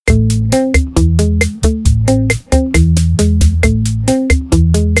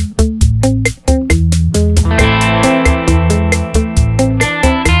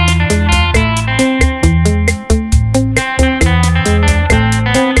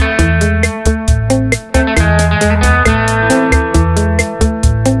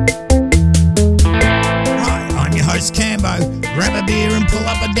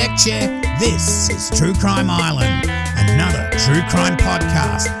True Crime Island, another true crime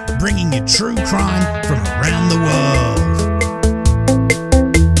podcast bringing you true crime from around the world.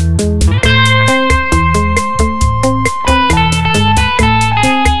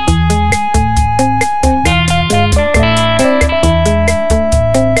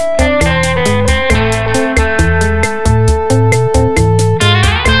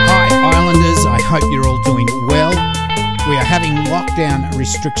 Lockdown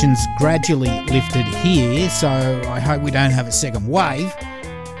restrictions gradually lifted here, so I hope we don't have a second wave.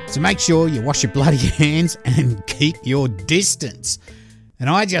 So make sure you wash your bloody hands and keep your distance. And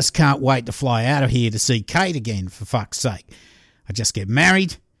I just can't wait to fly out of here to see Kate again, for fuck's sake. I just get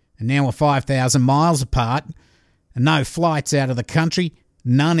married, and now we're 5,000 miles apart, and no flights out of the country,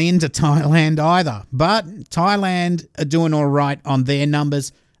 none into Thailand either. But Thailand are doing all right on their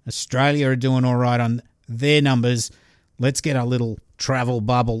numbers. Australia are doing all right on their numbers. Let's get a little travel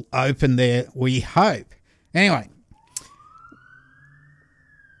bubble open there, we hope. Anyway.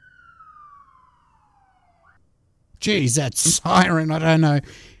 Geez, that siren, I don't know.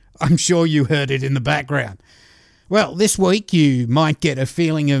 I'm sure you heard it in the background. Well, this week you might get a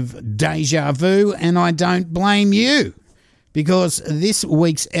feeling of deja vu, and I don't blame you, because this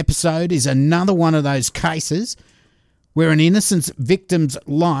week's episode is another one of those cases where an innocent victim's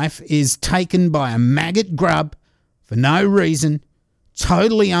life is taken by a maggot grub for no reason,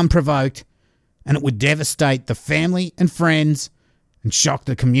 totally unprovoked, and it would devastate the family and friends and shock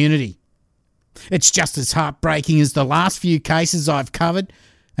the community. It's just as heartbreaking as the last few cases I've covered: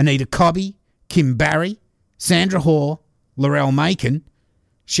 Anita Cobby, Kim Barry, Sandra Hoare, Laurel Macon,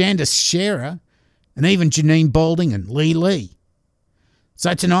 Shandis Shearer, and even Janine Balding and Lee.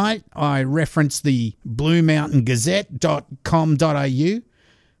 So tonight I reference the BlueMountainGazette.com.au,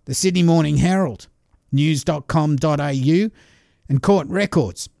 the Sydney Morning Herald, news.com.au, and court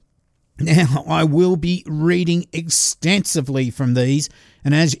records. Now, I will be reading extensively from these,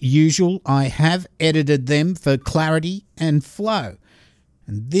 and as usual, I have edited them for clarity and flow.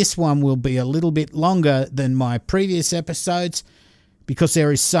 And this one will be a little bit longer than my previous episodes because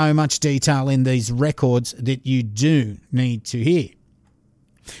there is so much detail in these records that you do need to hear.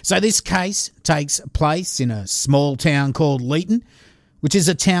 So this case takes place in a small town called Leeton, which is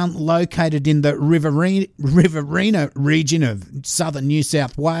a town located in the Riverina region of southern New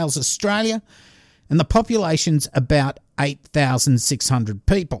South Wales, Australia, and the population's about 8,600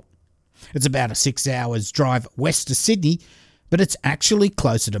 people. It's about a 6 hours drive west of Sydney, but it's actually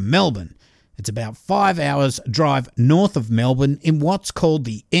closer to Melbourne. It's about 5 hours drive north of Melbourne in what's called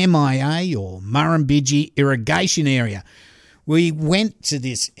the MIA, or Murrumbidgee Irrigation Area. We went to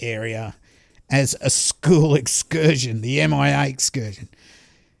this area as a school excursion, the MIA excursion.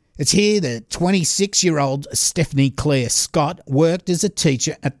 It's here that 26-year-old Stephanie Claire Scott worked as a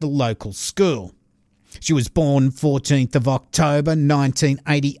teacher at the local school. She was born 14th of October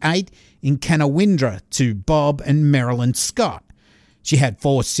 1988 in Canawindra to Bob and Marilyn Scott. She had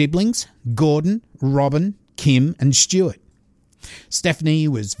 4 siblings: Gordon, Robin, Kim and Stuart. Stephanie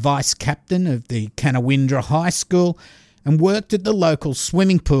was vice captain of the Canawindra High School and worked at the local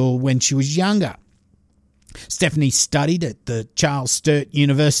swimming pool when she was younger. Stephanie studied at the Charles Sturt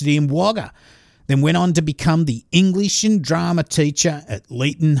University in Wagga, then went on to become the English and drama teacher at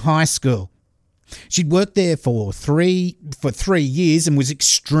Leeton High School. She'd worked there for 3 years and was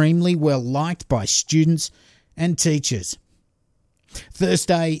extremely well liked by students and teachers.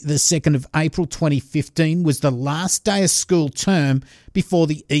 Thursday, the 2nd of April 2015, was the last day of school term before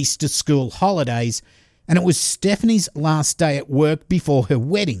the Easter school holidays, and it was Stephanie's last day at work before her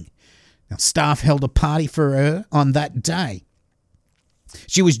wedding. Now, staff held a party for her on that day.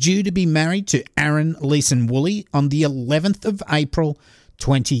 She was due to be married to Aaron Leeson Woolley on the 11th of April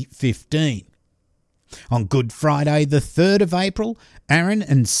 2015. On Good Friday, the 3rd of April, Aaron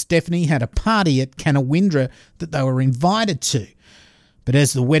and Stephanie had a party at Canawindra that they were invited to. But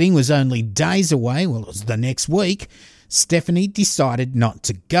as the wedding was only days away, well, it was the next week, Stephanie decided not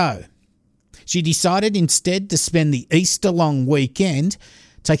to go. She decided instead to spend the Easter long weekend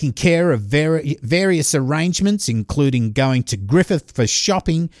taking care of various arrangements, including going to Griffith for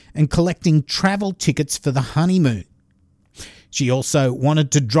shopping and collecting travel tickets for the honeymoon. She also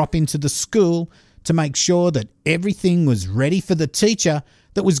wanted to drop into the school to make sure that everything was ready for the teacher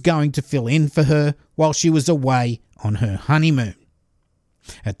that was going to fill in for her while she was away on her honeymoon.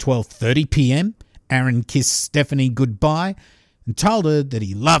 At 12:30 p.m, Aaron kissed Stephanie goodbye and told her that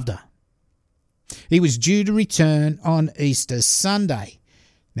he loved her. He was due to return on Easter Sunday.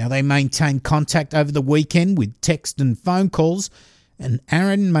 Now, they maintained contact over the weekend with text and phone calls, and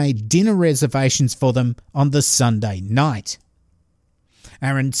Aaron made dinner reservations for them on the Sunday night.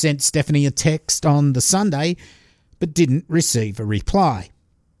 Aaron sent Stephanie a text on the Sunday, but didn't receive a reply.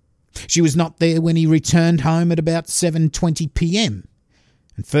 She was not there when he returned home at about 7:20 p.m,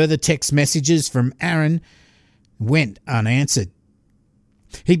 and further text messages from Aaron went unanswered.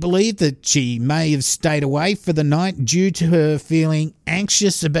 He believed that she may have stayed away for the night due to her feeling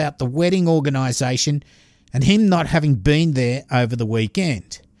anxious about the wedding organisation and him not having been there over the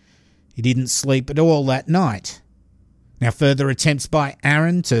weekend. He didn't sleep at all that night. Now, further attempts by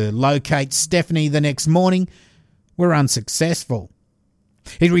Aaron to locate Stephanie the next morning were unsuccessful.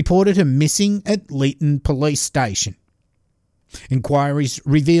 He reported her missing at Leeton Police Station. Inquiries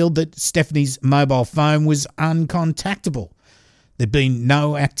revealed that Stephanie's mobile phone was uncontactable. There'd been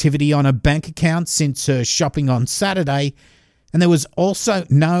no activity on her bank account since her shopping on Saturday, and there was also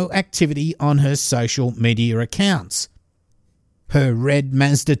no activity on her social media accounts. Her red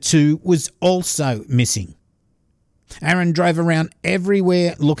Mazda 2 was also missing. Aaron drove around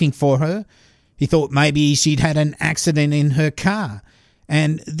everywhere looking for her. He thought maybe she'd had an accident in her car,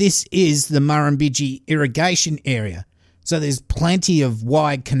 and this is the Murrumbidgee irrigation area, so there's plenty of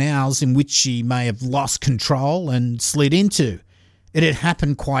wide canals in which she may have lost control and slid into. It had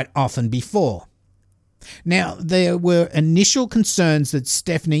happened quite often before. Now, there were initial concerns that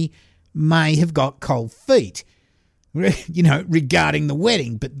Stephanie may have got cold feet, regarding the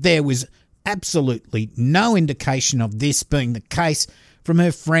wedding, but there was absolutely no indication of this being the case from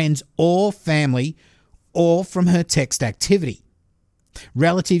her friends or family or from her text activity.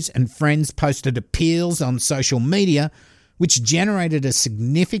 Relatives and friends posted appeals on social media, which generated a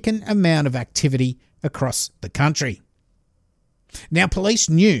significant amount of activity across the country. Now, police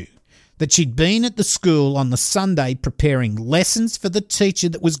knew that she'd been at the school on the Sunday preparing lessons for the teacher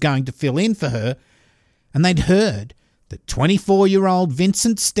that was going to fill in for her, and they'd heard that 24-year-old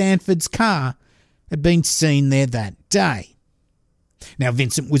Vincent Stanford's car had been seen there that day. Now,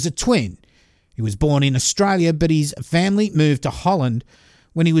 Vincent was a twin. He was born in Australia, but his family moved to Holland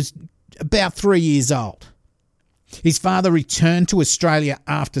when he was about 3 years old. His father returned to Australia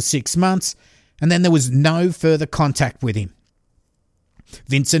after 6 months, and then there was no further contact with him.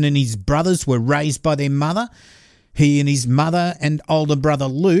 Vincent and his brothers were raised by their mother. He and his mother and older brother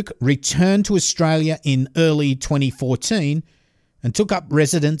Luke returned to Australia in early 2014 and took up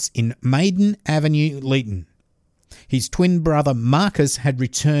residence in Maiden Avenue, Leeton. His twin brother Marcus had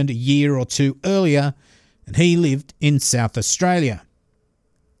returned a year or two earlier, and he lived in South Australia.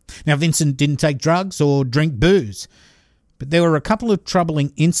 Now, Vincent didn't take drugs or drink booze, but there were a couple of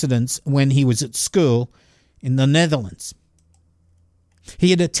troubling incidents when he was at school in the Netherlands.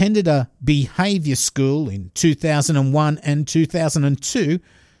 He had attended a behaviour school in 2001 and 2002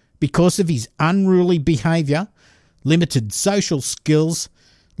 because of his unruly behaviour, limited social skills,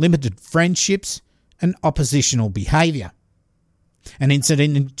 limited friendships, and oppositional behaviour. An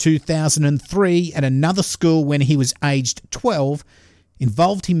incident in 2003 at another school when he was aged 12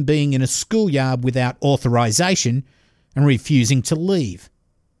 involved him being in a schoolyard without authorisation and refusing to leave.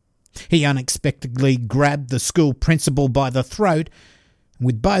 He unexpectedly grabbed the school principal by the throat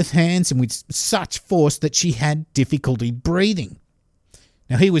with both hands and with such force that she had difficulty breathing.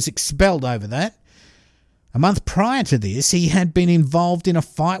 Now, he was expelled over that. A month prior to this, he had been involved in a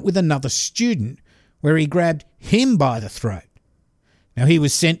fight with another student where he grabbed him by the throat. Now, he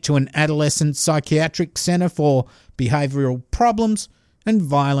was sent to an adolescent psychiatric centre for behavioural problems and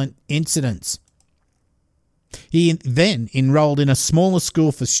violent incidents. He then enrolled in a smaller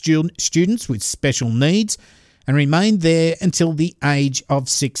school for students with special needs and remained there until the age of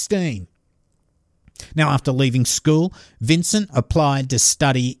 16. Now, after leaving school, Vincent applied to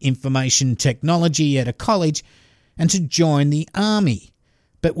study information technology at a college and to join the army,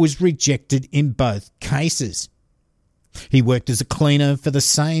 but was rejected in both cases. He worked as a cleaner for the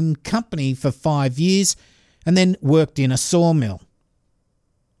same company for 5 years and then worked in a sawmill.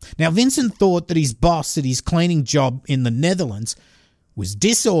 Now, Vincent thought that his boss at his cleaning job in the Netherlands was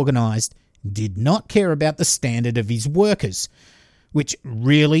disorganised, did not care about the standard of his workers, which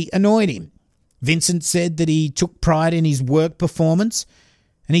really annoyed him. Vincent said that he took pride in his work performance,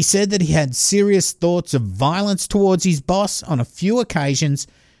 and he said that he had serious thoughts of violence towards his boss on a few occasions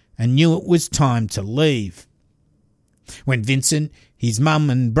and knew it was time to leave. When Vincent, his mum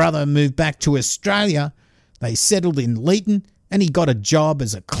and brother moved back to Australia, they settled in Leeton and he got a job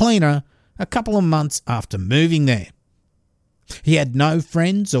as a cleaner a couple of months after moving there. He had no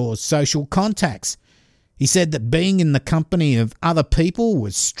friends or social contacts. He said that being in the company of other people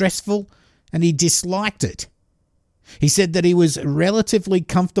was stressful and he disliked it. He said that he was relatively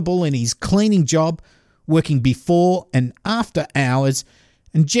comfortable in his cleaning job, working before and after hours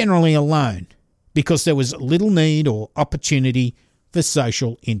and generally alone because there was little need or opportunity for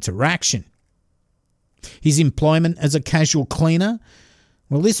social interaction. His employment as a casual cleaner,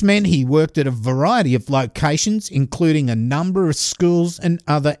 well, this meant he worked at a variety of locations, including a number of schools and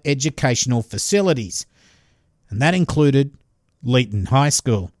other educational facilities, and that included Leeton High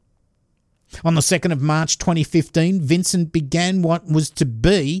School. On the 2nd of March 2015, Vincent began what was to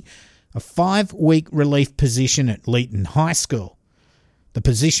be a 5-week relief position at Leeton High School. The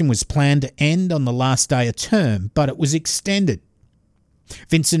position was planned to end on the last day of term, but it was extended.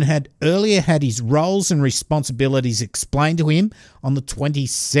 Vincent had earlier had his roles and responsibilities explained to him on the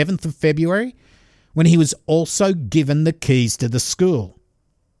 27th of February, when he was also given the keys to the school.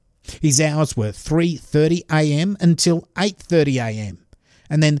 His hours were 3:30 a.m. until 8:30 a.m.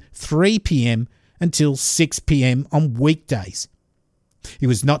 and then 3 p.m. until 6 p.m. on weekdays. He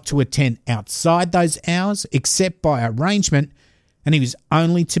was not to attend outside those hours except by arrangement, and he was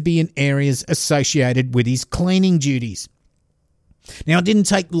only to be in areas associated with his cleaning duties. Now, it didn't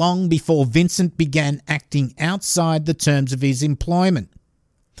take long before Vincent began acting outside the terms of his employment.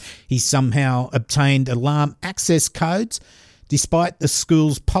 He somehow obtained alarm access codes, despite the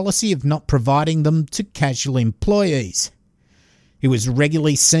school's policy of not providing them to casual employees. He was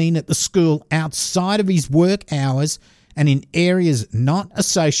regularly seen at the school outside of his work hours and in areas not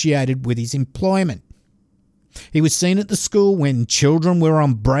associated with his employment. He was seen at the school when children were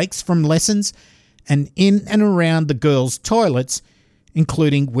on breaks from lessons and in and around the girls' toilets,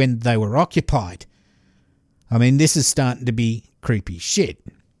 including when they were occupied. I mean, this is starting to be creepy shit.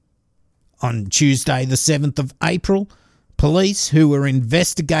 On Tuesday, the 7th of April, police who were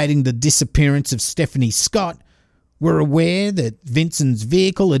investigating the disappearance of Stephanie Scott were aware that Vincent's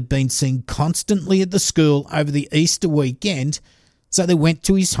vehicle had been seen constantly at the school over the Easter weekend, so they went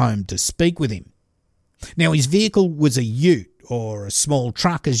to his home to speak with him. Now, his vehicle was a ute, or a small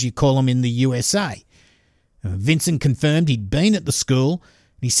truck as you call them in the USA. Vincent confirmed he'd been at the school,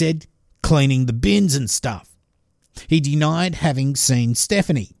 and he said cleaning the bins and stuff. He denied having seen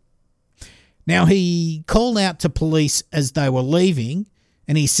Stephanie. Now, he called out to police as they were leaving,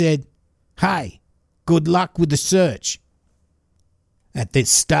 and he said, "Hey, good luck with the search." At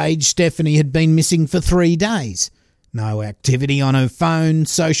this stage, Stephanie had been missing for 3 days. No activity on her phone,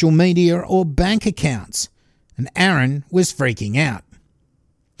 social media or bank accounts. And Aaron was freaking out.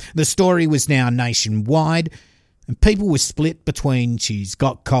 The story was now nationwide, and people were split between she's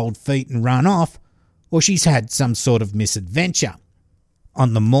got cold feet and run off, or she's had some sort of misadventure.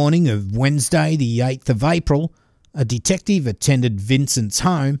 On the morning of Wednesday, the 8th of April, a detective attended Vincent's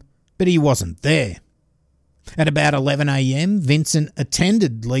home, but he wasn't there. At about 11 a.m, Vincent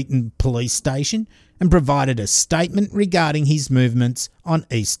attended Leeton Police Station and provided a statement regarding his movements on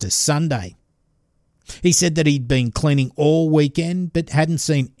Easter Sunday. He said that he'd been cleaning all weekend but hadn't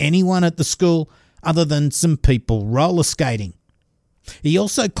seen anyone at the school other than some people roller skating. He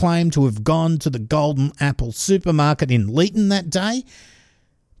also claimed to have gone to the Golden Apple supermarket in Leeton that day,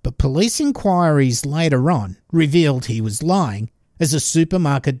 but police inquiries later on revealed he was lying, as the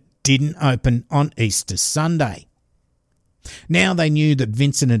supermarket didn't open on Easter Sunday. Now they knew that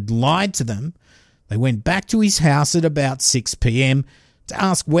Vincent had lied to them. They went back to his house at about 6 p.m. to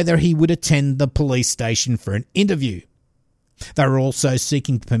ask whether he would attend the police station for an interview. They were also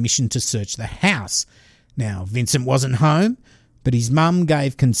seeking permission to search the house. Now, Vincent wasn't home, but his mum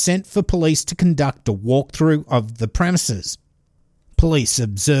gave consent for police to conduct a walkthrough of the premises. Police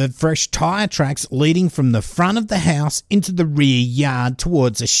observed fresh tyre tracks leading from the front of the house into the rear yard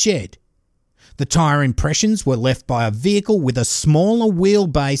towards a shed. The tyre impressions were left by a vehicle with a smaller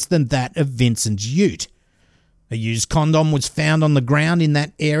wheelbase than that of Vincent's ute. A used condom was found on the ground in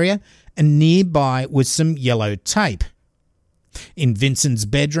that area, and nearby was some yellow tape. In Vincent's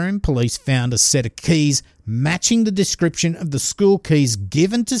bedroom, police found a set of keys matching the description of the school keys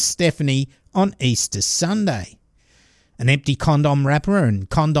given to Stephanie on Easter Sunday. An empty condom wrapper and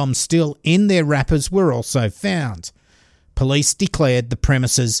condoms still in their wrappers were also found. Police declared the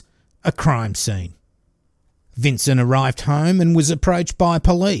premises a crime scene. Vincent arrived home and was approached by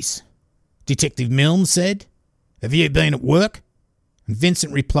police. Detective Milnes said, "Have you been at work?" And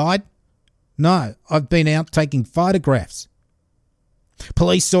Vincent replied, "No, I've been out taking photographs."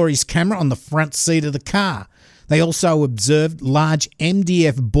 Police saw his camera on the front seat of the car. They also observed large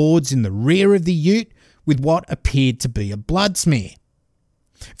MDF boards in the rear of the ute with what appeared to be a blood smear.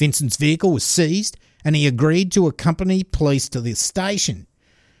 Vincent's vehicle was seized and he agreed to accompany police to the station.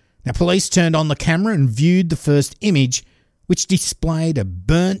 Now, police turned on the camera and viewed the first image, which displayed a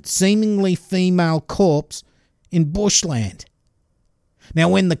burnt, seemingly female corpse in bushland. Now,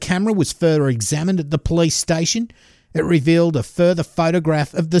 when the camera was further examined at the police station, it revealed a further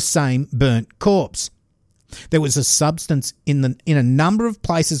photograph of the same burnt corpse. There was a substance in a number of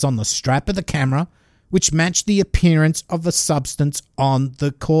places on the strap of the camera which matched the appearance of a substance on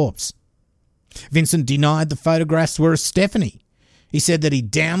the corpse. Vincent denied the photographs were of Stephanie. He said that he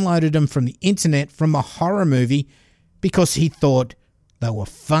downloaded them from the internet from a horror movie because he thought they were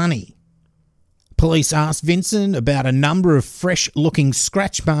funny. Police asked Vincent about a number of fresh-looking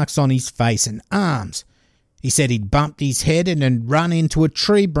scratch marks on his face and arms. He said he'd bumped his head and had run into a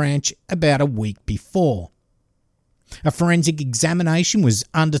tree branch about a week before. A forensic examination was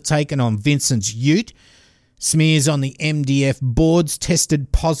undertaken on Vincent's ute. Smears on the MDF boards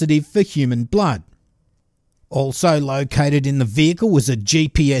tested positive for human blood. Also located in the vehicle was a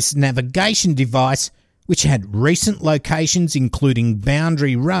GPS navigation device which had recent locations including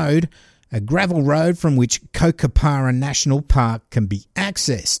Boundary Road, a gravel road from which Kokopara National Park can be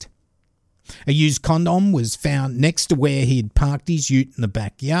accessed. A used condom was found next to where he had parked his ute in the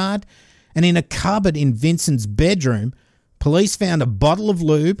backyard, and in a cupboard in Vincent's bedroom, police found a bottle of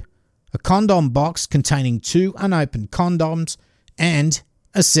lube, a condom box containing 2 unopened condoms, and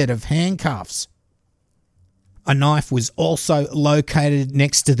a set of handcuffs. A knife was also located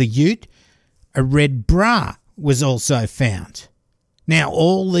next to the ute. A red bra was also found. Now,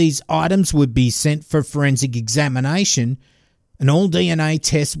 all these items would be sent for forensic examination, and all DNA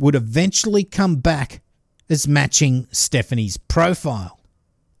tests would eventually come back as matching Stephanie's profile.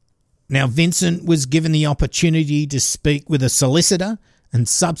 Now, Vincent was given the opportunity to speak with a solicitor and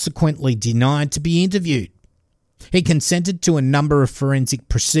subsequently denied to be interviewed. He consented to a number of forensic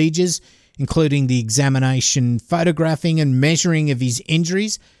procedures, including the examination, photographing and measuring of his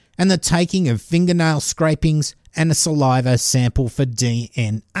injuries, and the taking of fingernail scrapings and a saliva sample for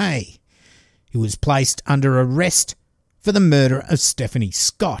DNA. He was placed under arrest for the murder of Stephanie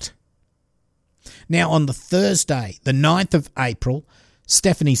Scott. Now, on the Thursday, the 9th of April,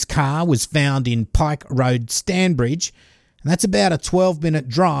 Stephanie's car was found in Pike Road, Stanbridge, and that's about a 12-minute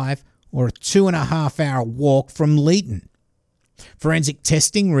drive or a 2.5-hour walk from Leeton. Forensic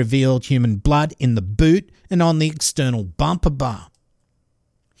testing revealed human blood in the boot and on the external bumper bar.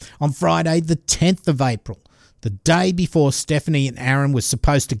 On Friday, the 10th of April, the day before Stephanie and Aaron were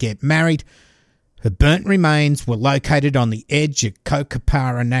supposed to get married, her burnt remains were located on the edge of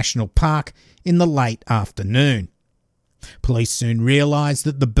Kokopara National Park in the late afternoon. Police soon realised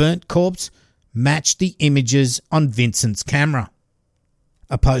that the burnt corpse matched the images on Vincent's camera.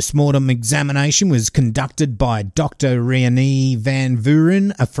 A post-mortem examination was conducted by Dr. René van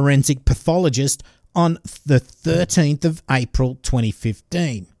Vuren, a forensic pathologist, on the 13th of April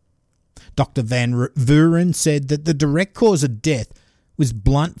 2015. Dr. van Vuren said that the direct cause of death was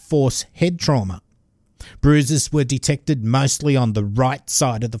blunt force head trauma. Bruises were detected mostly on the right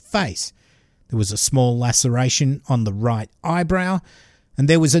side of the face. There was a small laceration on the right eyebrow, and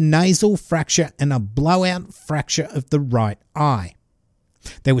there was a nasal fracture and a blowout fracture of the right eye.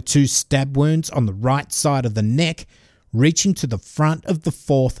 There were 2 stab wounds on the right side of the neck, reaching to the front of the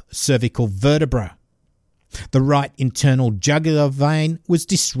 4th cervical vertebra. The right internal jugular vein was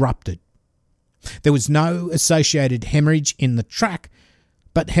disrupted. There was no associated hemorrhage in the tract,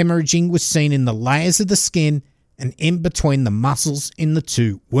 but hemorrhaging was seen in the layers of the skin and in between the muscles in the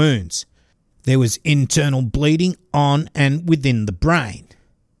 2 wounds. There was internal bleeding on and within the brain.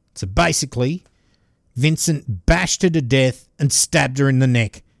 So basically, Vincent bashed her to death and stabbed her in the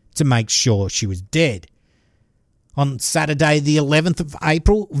neck to make sure she was dead. On Saturday, the 11th of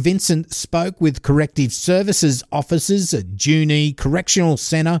April, Vincent spoke with corrective services officers at Junee Correctional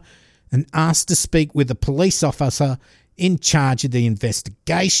Centre and asked to speak with a police officer in charge of the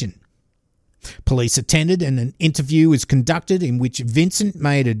investigation. Police attended and an interview was conducted in which Vincent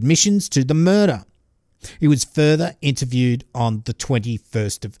made admissions to the murder. He was further interviewed on the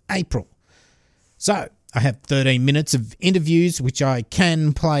 21st of April. So, I have 13 minutes of interviews which I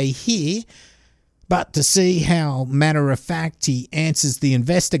can play here, but to see how matter-of-fact he answers the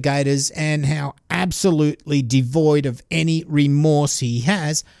investigators and how absolutely devoid of any remorse he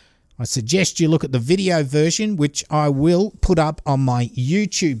has, I suggest you look at the video version, which I will put up on my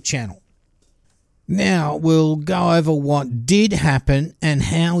YouTube channel. Now we'll go over what did happen and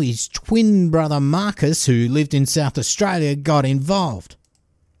how his twin brother Marcus, who lived in South Australia, got involved.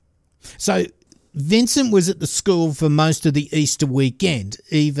 So Vincent was at the school for most of the Easter weekend,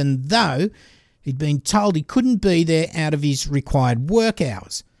 even though he'd been told he couldn't be there out of his required work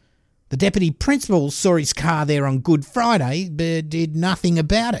hours. The deputy principal saw his car there on Good Friday, but did nothing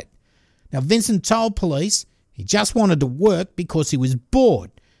about it. Now Vincent told police he just wanted to work because he was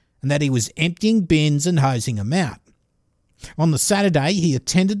bored, and that he was emptying bins and hosing them out. On the Saturday, he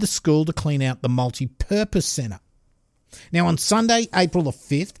attended the school to clean out the multi-purpose centre. Now on Sunday, April the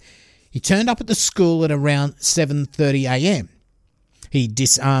 5th, He turned up at the school at around 7:30 a.m. He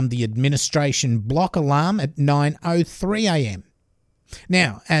disarmed the administration block alarm at 9:03 a.m.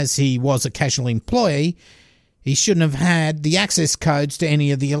 Now, as he was a casual employee, he shouldn't have had the access codes to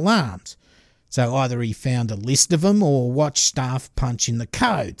any of the alarms. So either he found a list of them or watched staff punch in the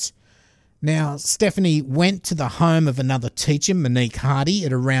codes. Now, Stephanie went to the home of another teacher, Monique Hardy,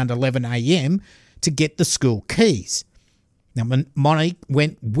 at around 11 a.m. to get the school keys. Now, Monique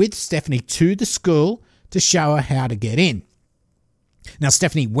went with Stephanie to the school to show her how to get in. Now,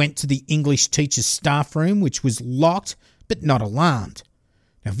 Stephanie went to the English teacher's staff room, which was locked but not alarmed.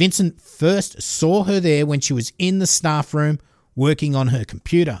 Now, Vincent first saw her there when she was in the staff room working on her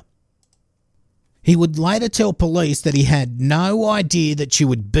computer. He would later tell police that he had no idea that she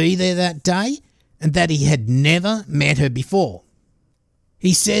would be there that day and that he had never met her before.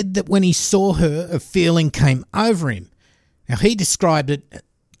 He said that when he saw her, a feeling came over him. Now, he described it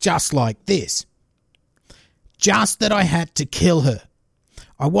just like this. Just that I had to kill her.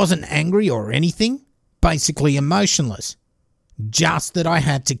 I wasn't angry or anything, basically emotionless. Just that I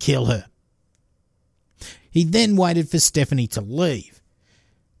had to kill her. He then waited for Stephanie to leave.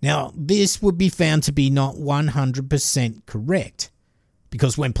 Now, this would be found to be not 100% correct,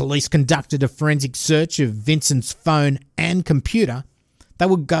 because when police conducted a forensic search of Vincent's phone and computer, they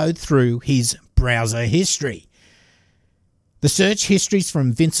would go through his browser history. The search histories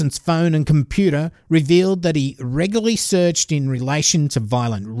from Vincent's phone and computer revealed that he regularly searched in relation to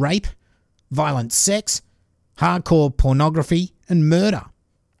violent rape, violent sex, hardcore pornography, and murder.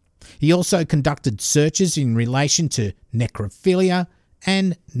 He also conducted searches in relation to necrophilia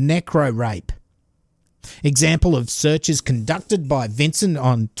and necro-rape. Example of searches conducted by Vincent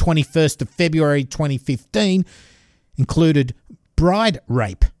on 21st of February 2015 included bride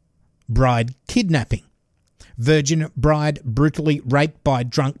rape, bride kidnapping, virgin bride brutally raped by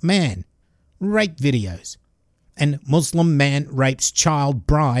drunk man, rape videos, and Muslim man rapes child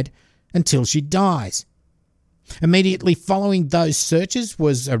bride until she dies. Immediately following those searches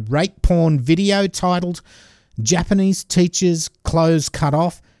was a rape porn video titled Japanese Teachers' Clothes Cut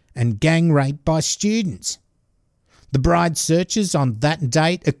Off and Gang Rape by Students. The bride searches on that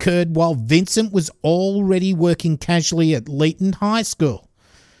date occurred while Vincent was already working casually at Leeton High School.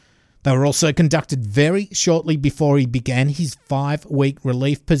 They were also conducted very shortly before he began his 5-week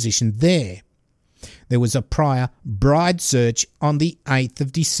relief position there. There was a prior bride search on the 8th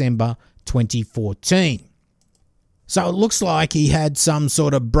of December 2014. So it looks like he had some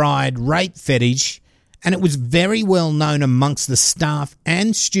sort of bride rape fetish, and it was very well known amongst the staff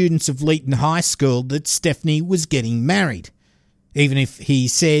and students of Leeton High School that Stephanie was getting married, even if he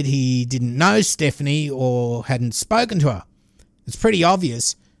said he didn't know Stephanie or hadn't spoken to her. It's pretty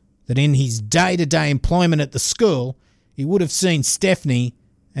obvious that in his day-to-day employment at the school, he would have seen Stephanie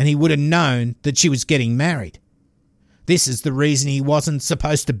and he would have known that she was getting married. This is the reason he wasn't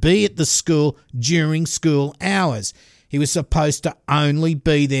supposed to be at the school during school hours. He was supposed to only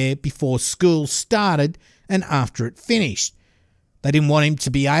be there before school started and after it finished. They didn't want him to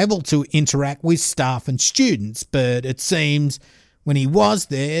be able to interact with staff and students, but it seems when he was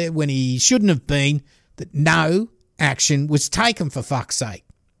there, when he shouldn't have been, that no action was taken, for fuck's sake.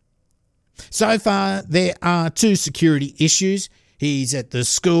 So far, there are 2 security issues. He's at the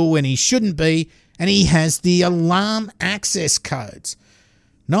school when he shouldn't be, and he has the alarm access codes.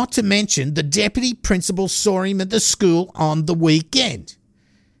 Not to mention, the deputy principal saw him at the school on the weekend.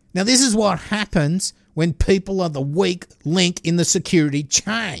 Now, this is what happens when people are the weak link in the security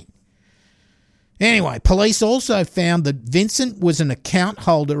chain. Anyway, police also found that Vincent was an account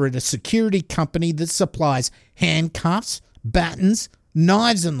holder at a security company that supplies handcuffs, batons,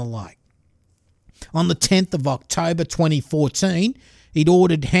 knives and the like. On the 10th of October 2014, he'd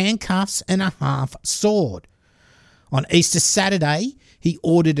ordered handcuffs and a half sword. On Easter Saturday, he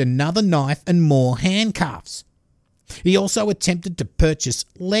ordered another knife and more handcuffs. He also attempted to purchase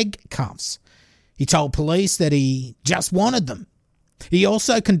leg cuffs. He told police that he just wanted them. He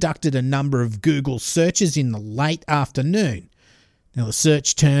also conducted a number of Google searches in the late afternoon. Now, the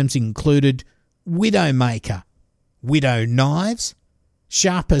search terms included widowmaker, widow knives,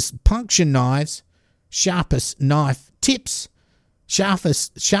 sharpest puncture knives, sharpest knife tips,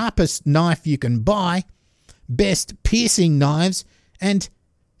 sharpest knife you can buy, best piercing knives, and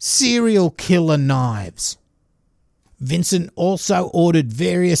serial killer knives. Vincent also ordered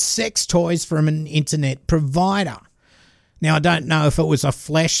various sex toys from an internet provider. Now, I don't know if it was a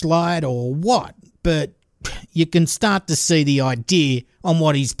fleshlight or what, but you can start to see the idea on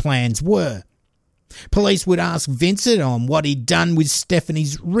what his plans were. Police would ask Vincent on what he'd done with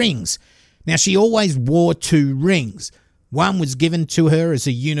Stephanie's rings. Now, she always wore 2 rings, One was given to her as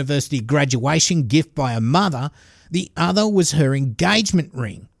a university graduation gift by her mother. The other was her engagement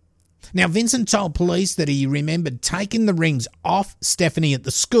ring. Now, Vincent told police that he remembered taking the rings off Stephanie at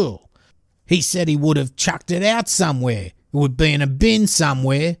the school. He said he would have chucked it out somewhere. It would be in a bin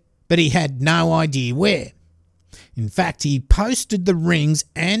somewhere, but he had no idea where. In fact, he posted the rings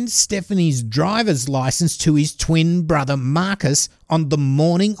and Stephanie's driver's license to his twin brother Marcus on the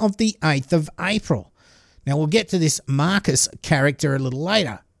morning of the 8th of April. Now, we'll get to this Marcus character a little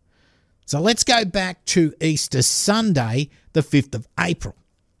later. So let's go back to Easter Sunday, the 5th of April.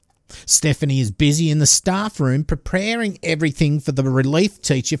 Stephanie is busy in the staff room preparing everything for the relief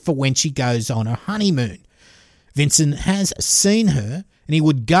teacher for when she goes on her honeymoon. Vincent has seen her and he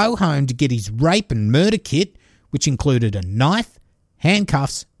would go home to get his rape and murder kit, which included a knife,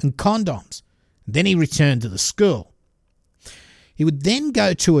 handcuffs and condoms. Then he returned to the school. He would then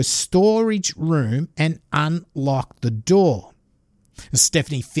go to a storage room and unlock the door. As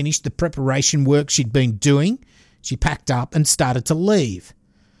Stephanie finished the preparation work she'd been doing, she packed up and started to leave.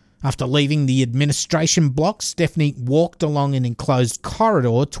 After leaving the administration block, Stephanie walked along an enclosed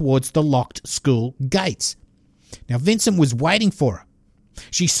corridor towards the locked school gates. Now, Vincent was waiting for her.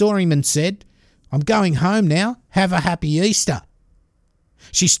 She saw him and said, "I'm going home now. Have a happy Easter."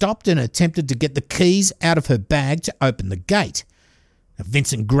 She stopped and attempted to get the keys out of her bag to open the gate. Now,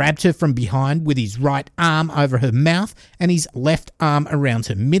 Vincent grabbed her from behind with his right arm over her mouth and his left arm around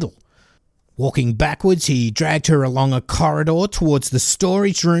her middle. Walking backwards, he dragged her along a corridor towards the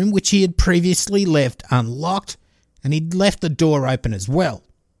storage room, which he had previously left unlocked, and he'd left the door open as well.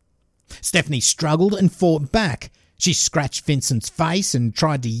 Stephanie struggled and fought back. She scratched Vincent's face and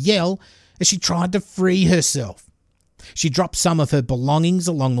tried to yell as she tried to free herself. She dropped some of her belongings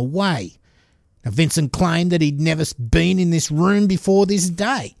along the way. Now, Vincent claimed that he'd never been in this room before this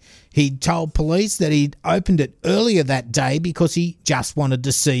day. He'd told police that he'd opened it earlier that day because he just wanted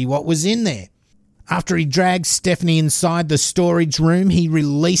to see what was in there. After he dragged Stephanie inside the storage room, he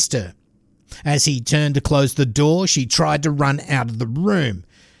released her. As he turned to close the door, she tried to run out of the room.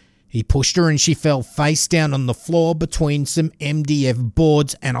 He pushed her and she fell face down on the floor between some MDF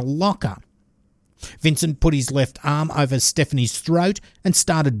boards and a locker. Vincent put his left arm over Stephanie's throat and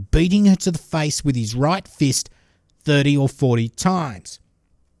started beating her to the face with his right fist 30 or 40 times.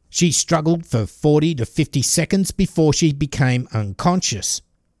 She struggled for 40 to 50 seconds before she became unconscious.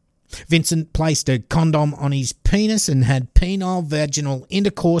 Vincent placed a condom on his penis and had penile vaginal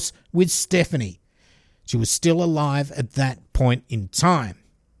intercourse with Stephanie. She was still alive at that point in time.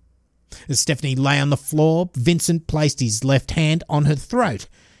 As Stephanie lay on the floor, Vincent placed his left hand on her throat.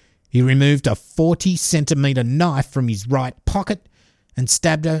 He removed a 40-centimetre knife from his right pocket and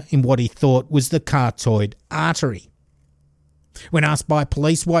stabbed her in what he thought was the carotid artery. When asked by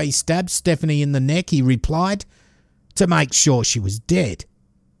police why he stabbed Stephanie in the neck, he replied, "To make sure she was dead."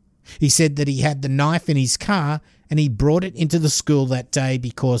 He said that he had the knife in his car and he brought it into the school that day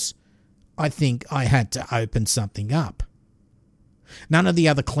because "I think I had to open something up." None of the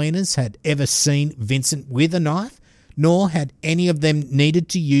other cleaners had ever seen Vincent with a knife, nor had any of them needed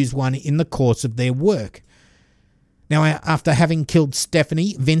to use one in the course of their work. Now, after having killed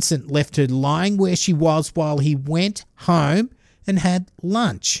Stephanie, Vincent left her lying where she was while he went home and had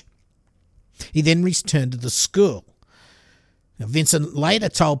lunch. He then returned to the school. Now, Vincent later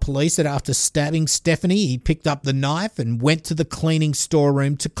told police that after stabbing Stephanie, he picked up the knife and went to the cleaning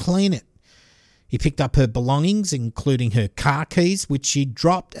storeroom to clean it. He picked up her belongings, including her car keys, which she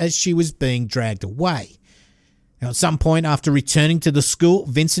dropped as she was being dragged away. Now, at some point after returning to the school,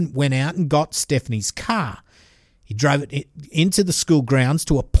 Vincent went out and got Stephanie's car. He drove it into the school grounds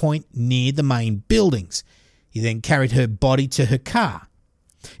to a point near the main buildings. He then carried her body to her car.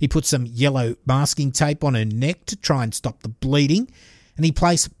 He put some yellow masking tape on her neck to try and stop the bleeding, and he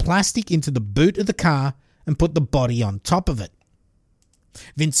placed plastic into the boot of the car and put the body on top of it.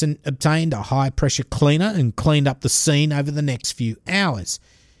 Vincent obtained a high-pressure cleaner and cleaned up the scene over the next few hours.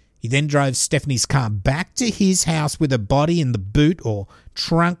 He then drove Stephanie's car back to his house with her body in the boot, or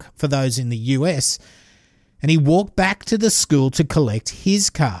trunk for those in the US, and he walked back to the school to collect his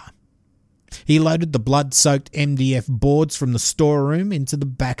car. He loaded the blood-soaked MDF boards from the storeroom into the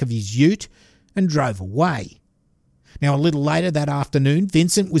back of his ute and drove away. Now, a little later that afternoon,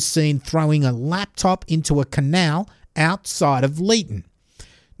 Vincent was seen throwing a laptop into a canal outside of Leeton.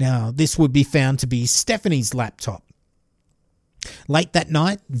 Now, this would be found to be Stephanie's laptop. Late that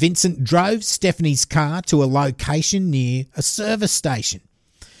night, Vincent drove Stephanie's car to a location near a service station.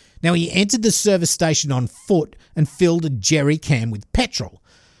 Now, he entered the service station on foot and filled a jerry can with petrol.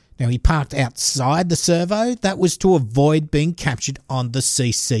 Now, he parked outside the servo. That was to avoid being captured on the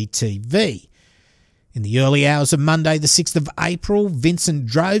CCTV. In the early hours of Monday the 6th of April, Vincent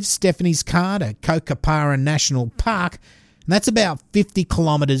drove Stephanie's car to Kokopara National Park, and that's about 50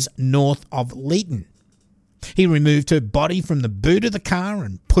 kilometres north of Leeton. He removed her body from the boot of the car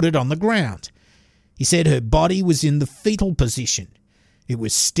and put it on the ground. He said her body was in the fetal position. It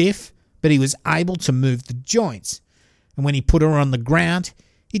was stiff, but he was able to move the joints, and when he put her on the ground,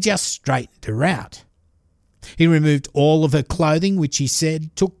 he just straightened her out. He removed all of her clothing, which he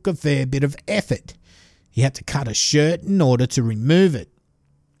said took a fair bit of effort. He had to cut a shirt in order to remove it.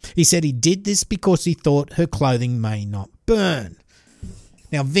 He said he did this because he thought her clothing may not burn.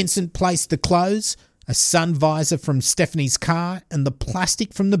 Now, Vincent placed the clothes, a sun visor from Stephanie's car, and the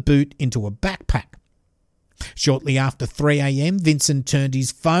plastic from the boot into a backpack. Shortly after 3 a.m, Vincent turned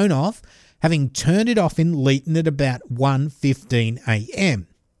his phone off, having turned it off in Leeton at about 1:15 a.m.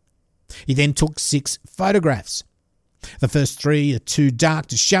 He then took 6 photographs. The first 3 are too dark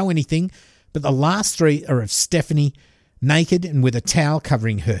to show anything, but the last 3 are of Stephanie, naked and with a towel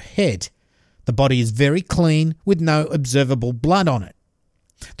covering her head. The body is very clean, with no observable blood on it.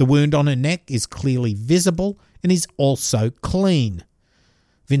 The wound on her neck is clearly visible and is also clean.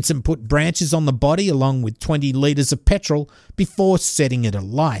 Vincent put branches on the body along with 20 litres of petrol before setting it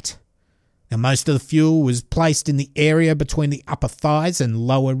alight. Now, most of the fuel was placed in the area between the upper thighs and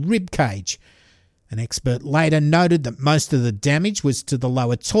lower rib cage. An expert later noted that most of the damage was to the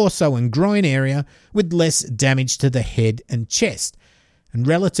lower torso and groin area, with less damage to the head and chest, and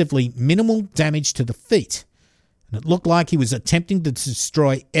relatively minimal damage to the feet. And it looked like he was attempting to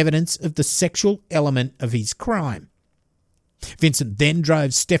destroy evidence of the sexual element of his crime. Vincent then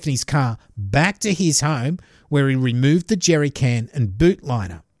drove Stephanie's car back to his home, where he removed the jerry can and boot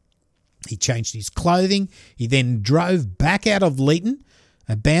liner. He changed his clothing. He then drove back out of Leeton,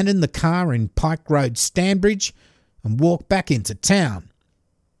 abandoned the car in Pike Road, Stanbridge, and walked back into town.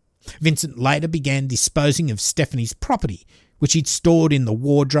 Vincent later began disposing of Stephanie's property, which he'd stored in the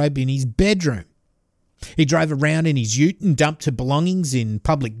wardrobe in his bedroom. He drove around in his ute and dumped her belongings in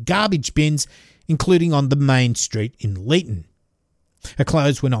public garbage bins, including on the main street in Leeton. Her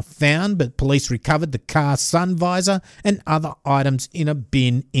clothes were not found, but police recovered the car sun visor and other items in a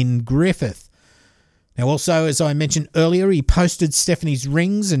bin in Griffith. Now, also, as I mentioned earlier, he posted Stephanie's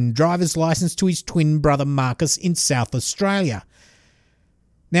rings and driver's licence to his twin brother Marcus in South Australia.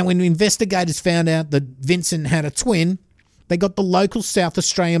 Now, when investigators found out that Vincent had a twin, they got the local South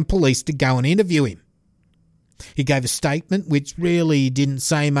Australian police to go and interview him. He gave a statement which really didn't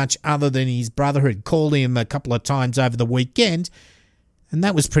say much other than his brother had called him a couple of times over the weekend, and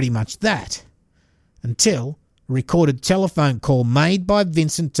that was pretty much that. Until a recorded telephone call made by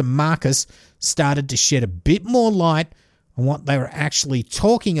Vincent to Marcus started to shed a bit more light on what they were actually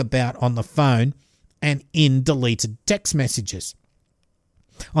talking about on the phone and in deleted text messages.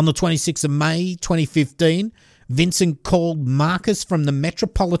 On the 26th of May 2015, Vincent called Marcus from the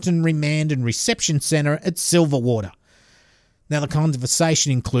Metropolitan Remand and Reception Centre at Silverwater. Now, the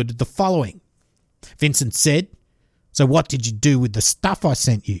conversation included the following. Vincent said, "So what did you do with the stuff I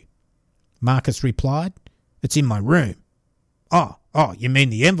sent you?" Marcus replied, "It's in my room." Oh, you mean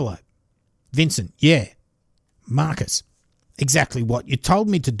the envelope?" Vincent, "Yeah." Marcus, "Exactly what you told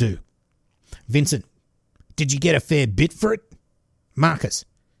me to do." Vincent, "Did you get a fair bit for it?" Marcus,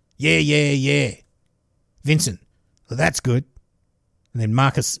 Yeah. Vincent, "Well, that's good." And then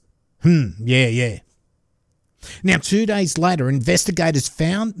Marcus, yeah. Now, 2 days later, investigators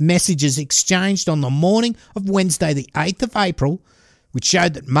found messages exchanged on the morning of Wednesday the 8th of April, which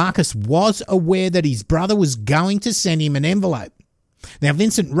showed that Marcus was aware that his brother was going to send him an envelope. Now,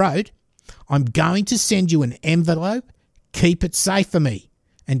 Vincent wrote, "I'm going to send you an envelope. Keep it safe for me.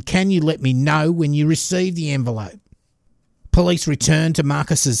 And can you let me know when you receive the envelope?" Police returned to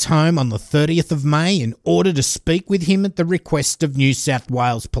Marcus's home on the 30th of May in order to speak with him at the request of New South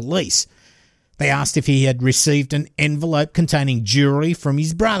Wales Police. They asked if he had received an envelope containing jewellery from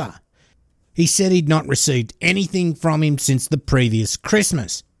his brother. He said he'd not received anything from him since the previous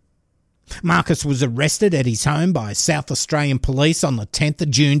Christmas. Marcus was arrested at his home by South Australian Police on the 10th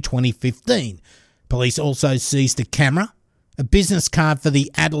of June 2015. Police also seized a camera, a business card for the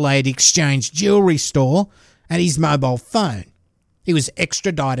Adelaide Exchange jewellery store, and his mobile phone. He was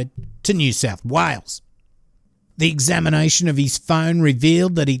extradited to New South Wales. The examination of his phone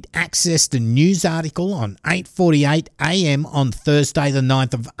revealed that he'd accessed a news article on 8:48 a.m. on Thursday the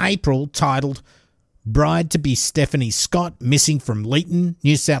 9th of April titled "Bride-to-be Stephanie Scott missing from Leeton,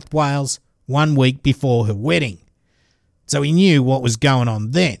 New South Wales, 1 week before her wedding." So he knew what was going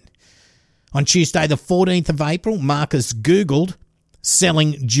on then. On Tuesday the 14th of April, Marcus Googled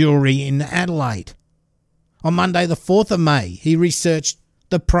 "selling jewellery in Adelaide." On Monday the 4th of May, he researched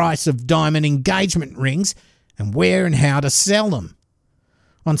the price of diamond engagement rings and where and how to sell them.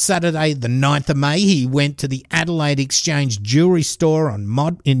 On Saturday, the 9th of May, he went to the Adelaide Exchange jewellery store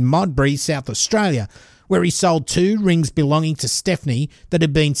in Modbury, South Australia, where he sold 2 rings belonging to Stephanie that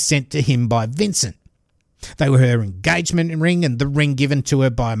had been sent to him by Vincent. They were her engagement ring and the ring given to her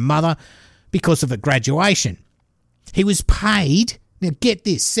by her mother because of her graduation. He was paid, now get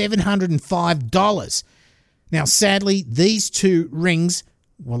this, $705. Now, sadly, these 2 rings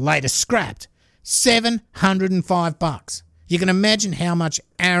were later scrapped. $705. You can imagine how much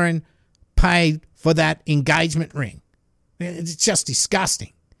Aaron paid for that engagement ring. It's just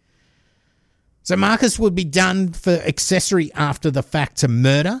disgusting. So Marcus would be done for accessory after the fact to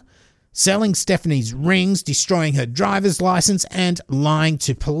murder, selling Stephanie's rings, destroying her driver's license, and lying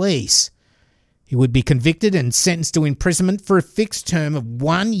to police. He would be convicted and sentenced to imprisonment for a fixed term of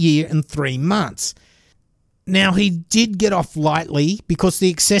 1 year and 3 months. Now, he did get off lightly because the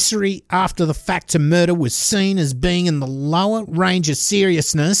accessory after the fact to murder was seen as being in the lower range of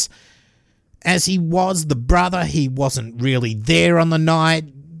seriousness. As he was the brother, he wasn't really there on the night.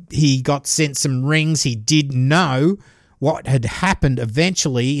 He got sent some rings. He did know what had happened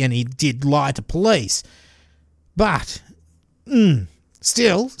eventually, and he did lie to police. But,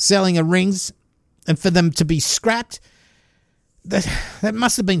 still, selling a rings and for them to be scrapped, that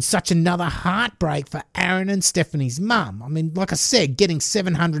must have been such another heartbreak for Aaron and Stephanie's mum. I mean, like I said, getting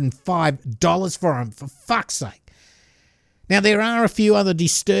 $705 for them, for fuck's sake. Now, there are a few other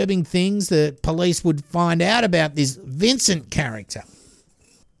disturbing things that police would find out about this Vincent character.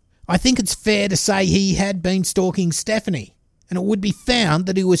 I think it's fair to say he had been stalking Stephanie, and it would be found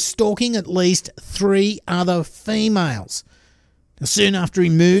that he was stalking at least 3 other females. Soon after he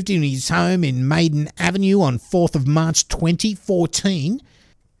moved in his home in Maiden Avenue on 4th of March 2014,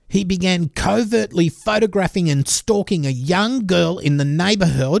 he began covertly photographing and stalking a young girl in the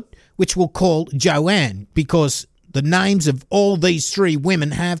neighbourhood, which we'll call Joanne, because the names of all these 3 women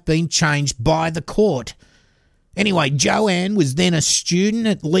have been changed by the court. Anyway, Joanne was then a student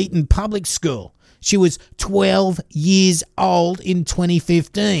at Leeton Public School. She was 12 years old in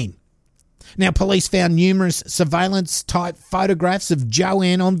 2015. Now, police found numerous surveillance-type photographs of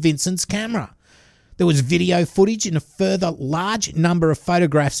Joanne on Vincent's camera. There was video footage and a further large number of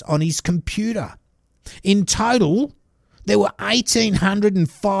photographs on his computer. In total, there were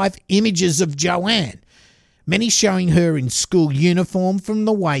 1,805 images of Joanne, many showing her in school uniform from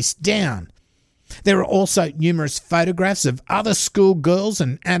the waist down. There are also numerous photographs of other schoolgirls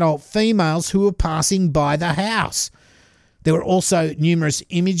and adult females who were passing by the house. There were also numerous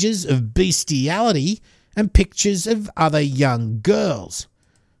images of bestiality and pictures of other young girls.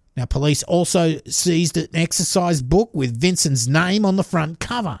 Now, police also seized an exercise book with Vincent's name on the front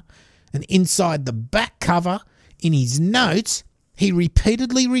cover, and inside the back cover, in his notes, he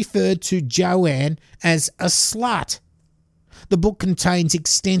repeatedly referred to Joanne as a slut. The book contains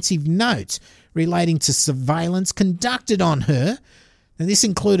extensive notes relating to surveillance conducted on her, and this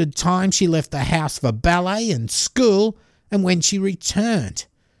included time she left the house for ballet and school, and when she returned.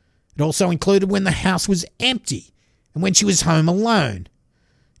 It also included when the house was empty and when she was home alone.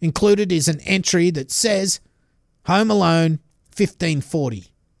 Included is an entry that says, "Home alone,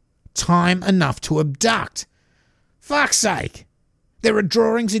 15:40. Time enough to abduct." Fuck's sake! There are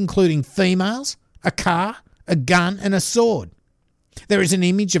drawings including females, a car, a gun and a sword. There is an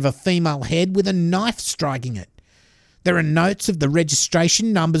image of a female head with a knife striking it. There are notes of the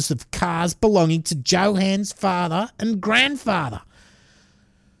registration numbers of cars belonging to Joanne's father and grandfather.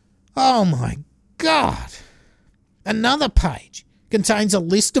 Oh my God! Another page contains a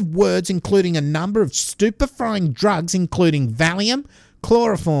list of words including a number of stupefying drugs including Valium,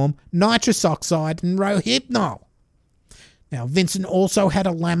 chloroform, nitrous oxide and Rohypnol. Now, Vincent also had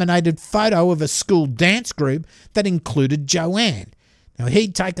a laminated photo of a school dance group that included Joanne. Now,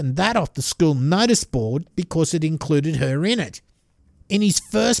 he'd taken that off the school notice board because it included her in it. In his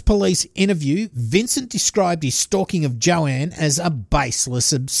first police interview, Vincent described his stalking of Joanne as a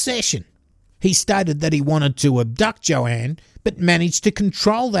baseless obsession. He stated that he wanted to abduct Joanne, but managed to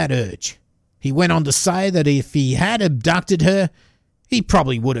control that urge. He went on to say that if he had abducted her, he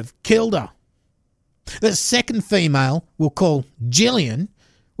probably would have killed her. The second female, we'll call Gillian,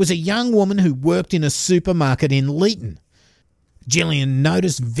 was a young woman who worked in a supermarket in Leeton. Gillian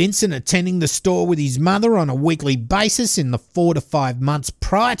noticed Vincent attending the store with his mother on a weekly basis in the 4 to 5 months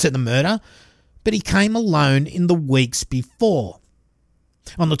prior to the murder, but he came alone in the weeks before.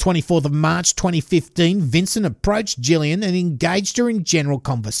 On the 24th of March 2015, Vincent approached Gillian and engaged her in general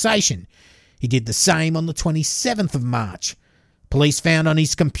conversation. He did the same on the 27th of March. Police found on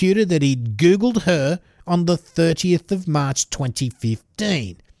his computer that he'd Googled her on the 30th of March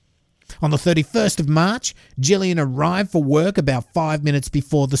 2015. On the 31st of March, Gillian arrived for work about 5 minutes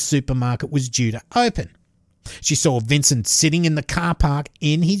before the supermarket was due to open. She saw Vincent sitting in the car park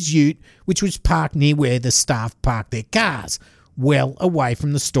in his ute, which was parked near where the staff parked their cars, well away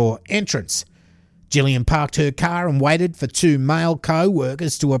from the store entrance. Gillian parked her car and waited for two male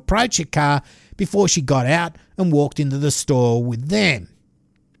co-workers to approach her car before she got out and walked into the store with them.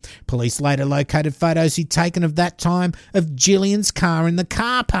 Police later located photos he'd taken of that time of Gillian's car in the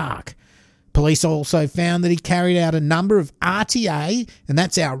car park. Police also found that he carried out a number of RTA, and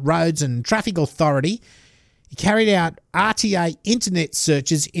that's our Roads and Traffic Authority. He carried out RTA internet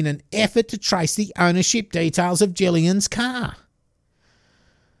searches in an effort to trace the ownership details of Gillian's car.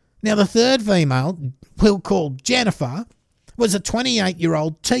 Now, the third female, we'll call Jennifer, was a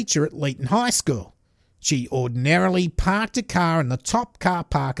 28-year-old teacher at Leeton High School. She ordinarily parked a car in the top car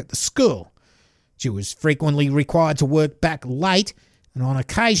park at the school. She was frequently required to work back late, and on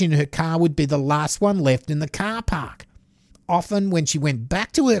occasion her car would be the last one left in the car park. Often when she went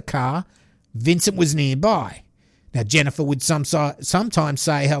back to her car, Vincent was nearby. Now, Jennifer would sometimes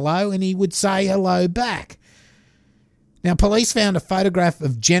say hello, and he would say hello back. Now, police found a photograph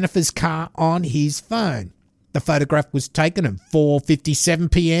of Jennifer's car on his phone. The photograph was taken at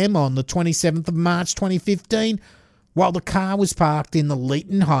 4:57 p.m. on the 27th of March 2015, while the car was parked in the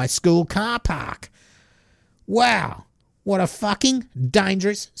Leeton High School car park. Wow, what a fucking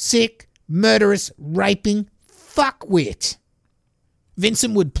dangerous, sick, murderous, raping fuckwit.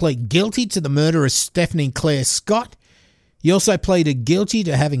 Vincent would plead guilty to the murder of Stephanie Claire Scott. He also pleaded guilty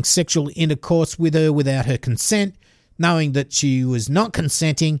to having sexual intercourse with her without her consent, knowing that she was not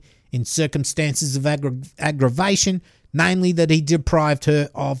consenting in circumstances of aggravation, namely that he deprived her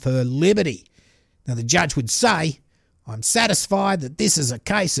of her liberty. Now, the judge would say, "I'm satisfied that this is a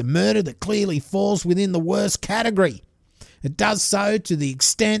case of murder that clearly falls within the worst category. It does so to the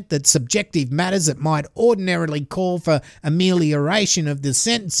extent that subjective matters that might ordinarily call for amelioration of the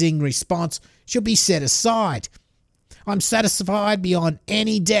sentencing response should be set aside. I'm satisfied beyond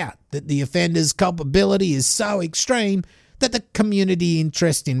any doubt that the offender's culpability is so extreme that the community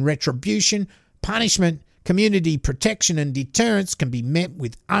interest in retribution, punishment, community protection and deterrence can be met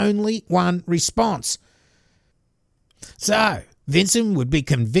with only one response." So, Vincent would be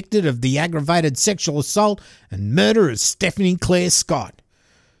convicted of the aggravated sexual assault and murder of Stephanie Claire Scott.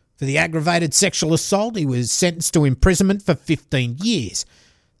 For the aggravated sexual assault, he was sentenced to imprisonment for 15 years.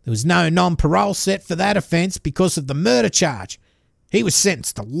 There was no non-parole set for that offence because of the murder charge. He was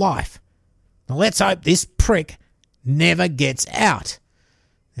sentenced to life. Now let's hope this prick never gets out.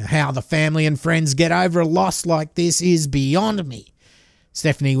 Now, how the family and friends get over a loss like this is beyond me.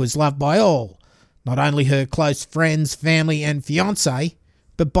 Stephanie was loved by all, not only her close friends, family and fiancé,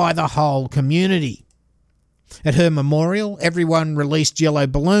 but by the whole community. At her memorial, everyone released yellow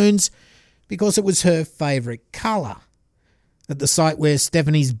balloons because it was her favourite colour. At the site where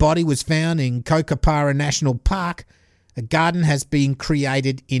Stephanie's body was found in Kokopara National Park, a garden has been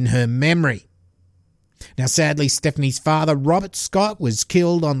created in her memory. Now, sadly, Stephanie's father, Robert Scott, was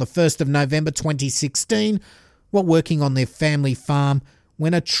killed on the 1st of November 2016 while working on their family farm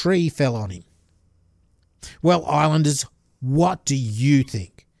when a tree fell on him. Well, Islanders, what do you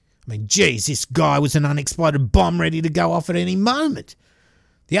think? I mean, geez, this guy was an unexploded bomb ready to go off at any moment.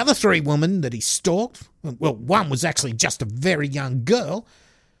 The other three women that he stalked, well, one was actually just a very young girl.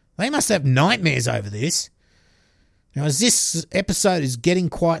 They must have nightmares over this. Now, as this episode is getting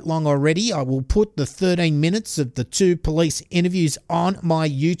quite long already, I will put the 13 minutes of the two police interviews on my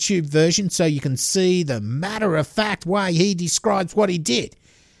YouTube version so you can see the matter-of-fact way he describes what he did.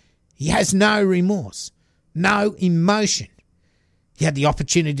 He has no remorse, no emotion. He had the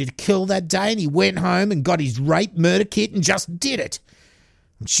opportunity to kill that day and he went home and got his rape murder kit and just did it.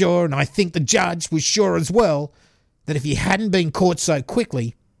 I'm sure, and I think the judge was sure as well, that if he hadn't been caught so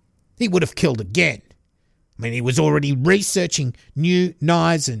quickly, he would have killed again. I mean, he was already researching new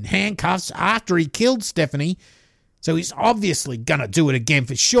knives and handcuffs after he killed Stephanie, so he's obviously going to do it again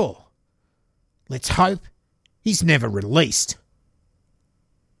for sure. Let's hope he's never released.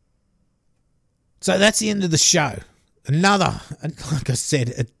 So that's the end of the show. Another, like I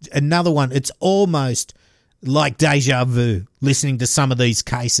said, another one. It's almost like deja vu listening to some of these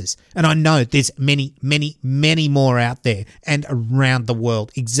cases. And I know there's many, many, many more out there and around the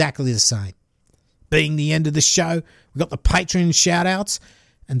world exactly the same. Being the end of the show, we've got the Patreon shout-outs.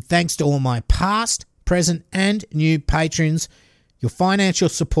 And thanks to all my past, present and new patrons, your financial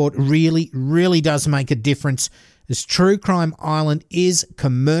support really, really does make a difference, as True Crime Island is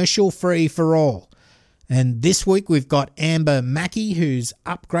commercial free for all. And this week we've got Amber Mackey, who's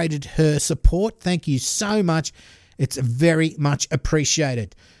upgraded her support. Thank you so much. It's very much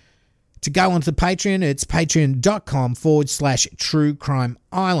appreciated. To go onto Patreon, it's patreon.com/True Crime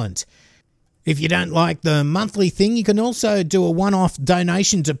Island. If you don't like the monthly thing, you can also do a one-off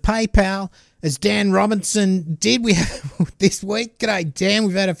donation to PayPal, as Dan Robinson did this week. G'day, Dan.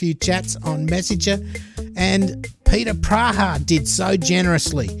 We've had a few chats on Messenger. And Peter Praha did so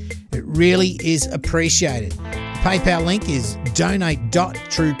generously. It really is appreciated. The PayPal link is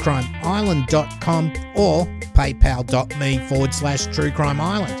donate.truecrimeisland.com or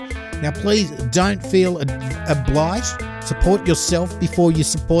paypal.me/truecrimeisland. Now, please don't feel obliged. Support yourself before you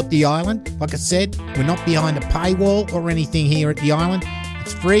support the island. Like I said, we're not behind a paywall or anything here at the island.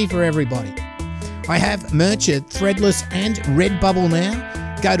 It's free for everybody. I have merch at Threadless and Redbubble now.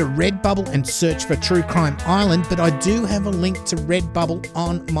 Go to Redbubble and search for True Crime Island, but I do have a link to Redbubble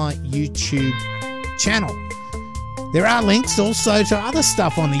on my YouTube channel. There are links also to other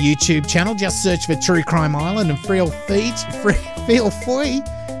stuff on the YouTube channel. Just search for True Crime Island and feel free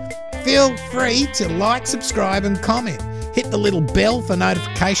to like, subscribe and comment. Hit the little bell for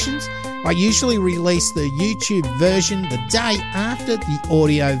notifications. I usually release the YouTube version the day after the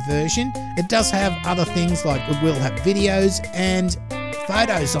audio version. It does have other things, like it will have videos and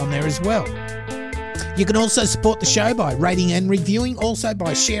photos on there as well. You can also support the show by rating and reviewing, also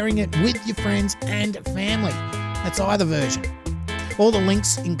by sharing it with your friends and family. That's either version. All the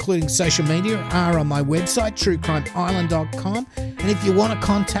links, including social media, are on my website, truecrimeisland.com. And if you want to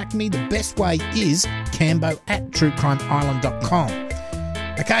contact me, the best way is cambo@truecrimeisland.com.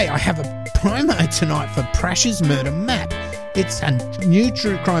 Okay, I have a promo tonight for Prash's Murder Map. It's a new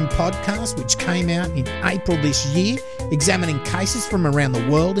true crime podcast which came out in April this year, examining cases from around the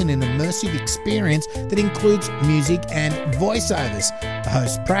world in an immersive experience that includes music and voiceovers. The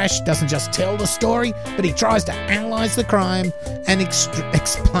host Prash doesn't just tell the story, but he tries to analyse the crime and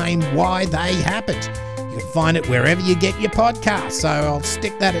explain why they happened. You can find it wherever you get your podcast, so I'll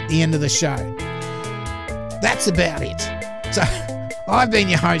stick that at the end of the show. That's about it. So, I've been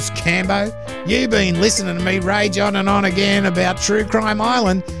your host, Cambo. You've been listening to me rage on and on again about True Crime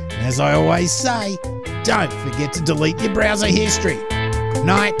Island. And as I always say, don't forget to delete your browser history. Good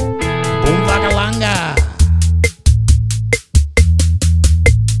night. Boom Vagalanga.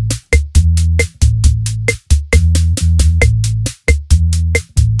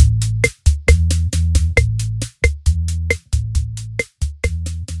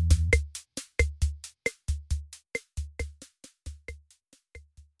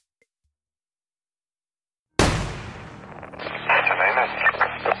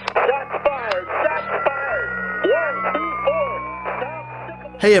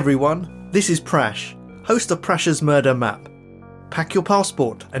 Hey everyone, this is Prash, host of Prash's Murder Map. Pack your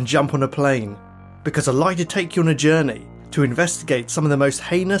passport and jump on a plane, because I'd like to take you on a journey to investigate some of the most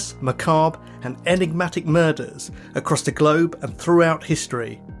heinous, macabre and enigmatic murders across the globe and throughout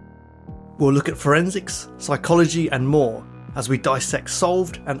history. We'll look at forensics, psychology and more as we dissect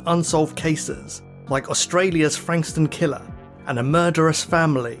solved and unsolved cases like Australia's Frankston Killer and a murderous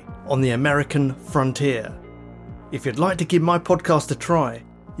family on the American frontier. If you'd like to give my podcast a try,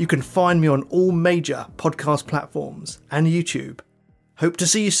 you can find me on all major podcast platforms and YouTube. Hope to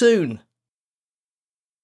see you soon.